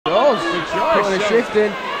putting a shift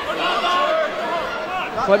in.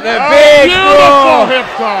 Clempna, big beautiful hip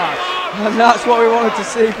toss. And that's what we wanted to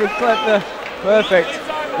see from Clempna. Perfect.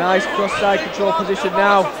 Nice cross-side control position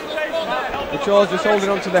now. Bachorz just holding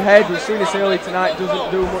on to the head. We've seen this early tonight,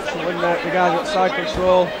 doesn't do much when the guys got side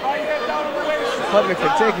control. Clempna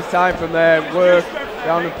can take his time from there, work,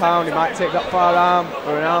 ground and pound. He might take that far arm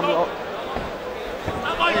or an arm lock.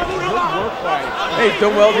 He's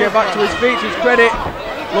done well to get back to his feet, to his credit.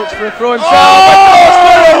 Looks for a throw himself. Oh! And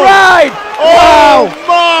goes for a ride! Oh wow!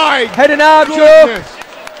 My head and arm goodness. choke.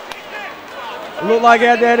 Looked like he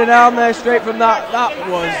had the head and arm there straight from that. That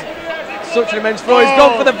was such an immense throw. He's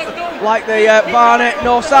gone for the, like the Barnett,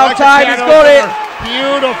 no sound time. He's got it.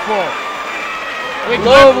 Beautiful.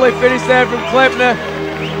 Lovely finish there from Clempna.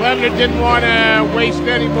 Clempna didn't want to waste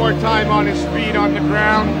any more time on his feet on the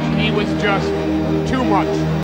ground. He was just too much.